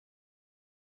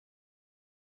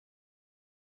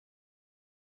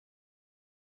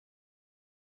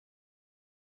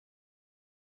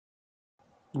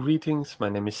Greetings, my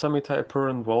name is Sumitiper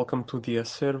and welcome to the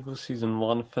ACERVO Season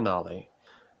 1 finale.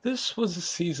 This was a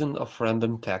season of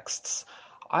random texts.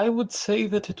 I would say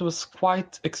that it was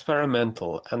quite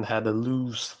experimental and had a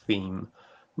loose theme.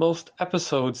 Most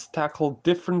episodes tackled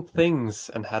different things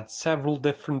and had several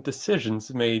different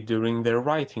decisions made during their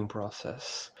writing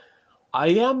process. I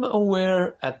am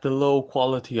aware at the low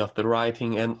quality of the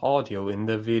writing and audio in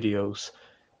the videos.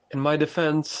 In my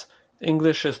defense,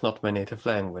 English is not my native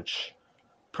language.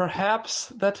 Perhaps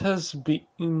that has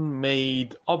been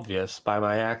made obvious by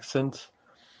my accent,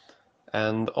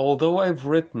 and although I've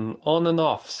written on and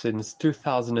off since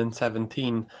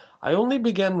 2017, I only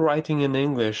began writing in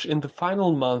English in the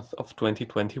final month of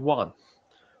 2021.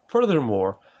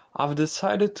 Furthermore, I've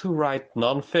decided to write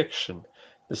non-fiction,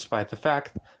 despite the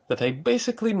fact that I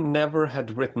basically never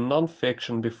had written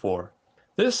non-fiction before.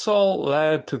 This all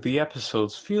led to the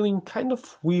episodes feeling kind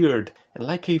of weird and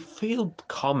like a failed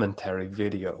commentary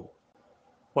video.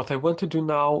 What I want to do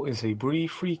now is a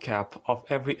brief recap of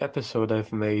every episode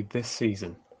I've made this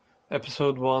season.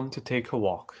 Episode 1, To Take a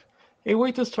Walk. A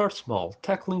way to start small,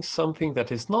 tackling something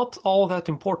that is not all that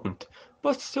important,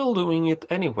 but still doing it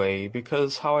anyway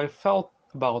because how I felt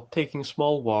about taking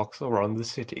small walks around the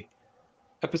city.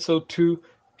 Episode 2,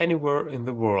 Anywhere in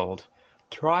the World.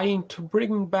 Trying to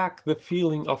bring back the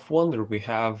feeling of wonder we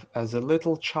have as a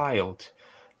little child.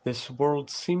 This world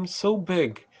seems so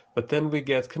big, but then we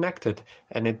get connected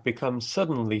and it becomes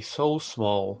suddenly so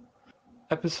small.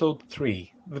 Episode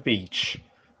 3, The Beach.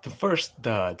 The first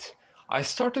dud. I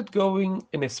started going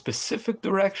in a specific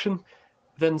direction,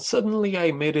 then suddenly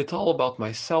I made it all about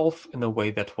myself in a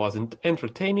way that wasn't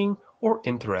entertaining or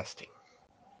interesting.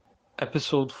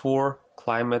 Episode 4,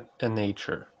 Climate and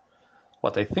Nature.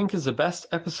 What I think is the best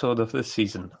episode of this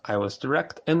season. I was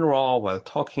direct and raw while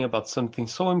talking about something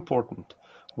so important,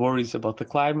 worries about the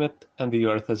climate and the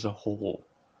Earth as a whole.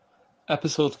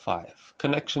 Episode 5,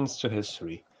 Connections to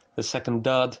History, the second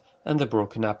dud and the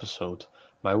broken episode.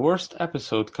 My worst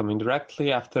episode coming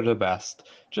directly after the best,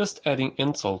 just adding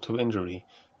insult to injury,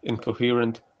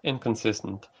 incoherent,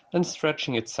 inconsistent, and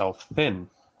stretching itself thin.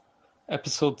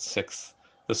 Episode 6,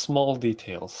 The Small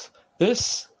Details.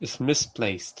 This is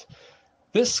misplaced.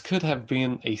 This could have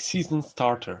been a season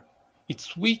starter.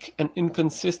 It's weak and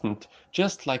inconsistent,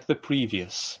 just like the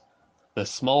previous. The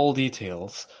Small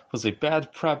Details was a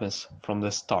bad premise from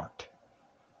the start.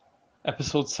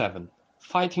 Episode 7,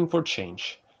 Fighting for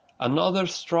Change. Another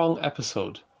strong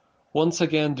episode. Once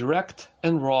again direct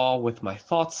and raw with my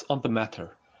thoughts on the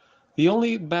matter. The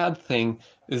only bad thing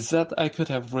is that I could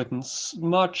have written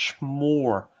much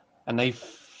more, and I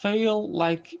feel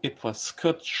like it was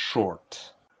cut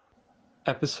short.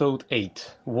 Episode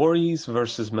 8, Worries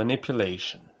versus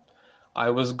Manipulation. I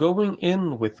was going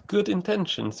in with good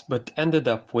intentions but ended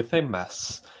up with a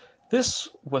mess. This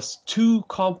was too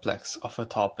complex of a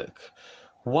topic.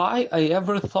 Why I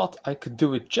ever thought I could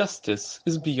do it justice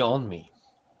is beyond me.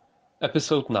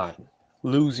 Episode 9,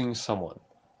 Losing Someone.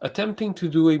 Attempting to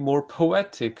do a more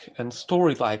poetic and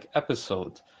story-like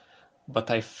episode, but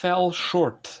I fell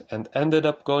short and ended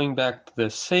up going back to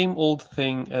the same old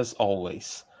thing as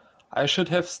always. I should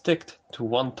have sticked to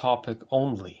one topic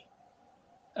only.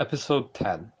 Episode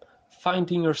 10,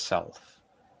 Finding Yourself.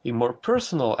 A more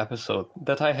personal episode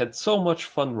that I had so much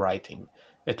fun writing.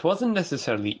 It wasn't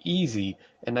necessarily easy,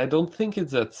 and I don't think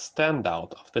it's a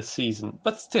standout of the season,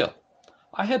 but still,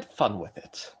 I had fun with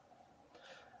it.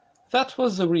 That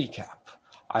was the recap.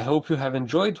 I hope you have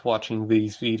enjoyed watching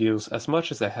these videos as much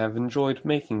as I have enjoyed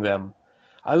making them.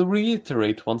 I'll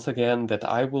reiterate once again that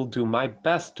I will do my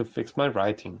best to fix my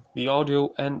writing, the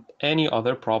audio, and any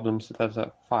other problems that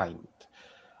I find.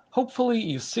 Hopefully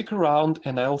you stick around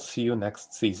and I'll see you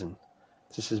next season.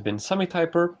 This has been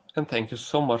Sumitiper, and thank you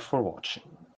so much for watching.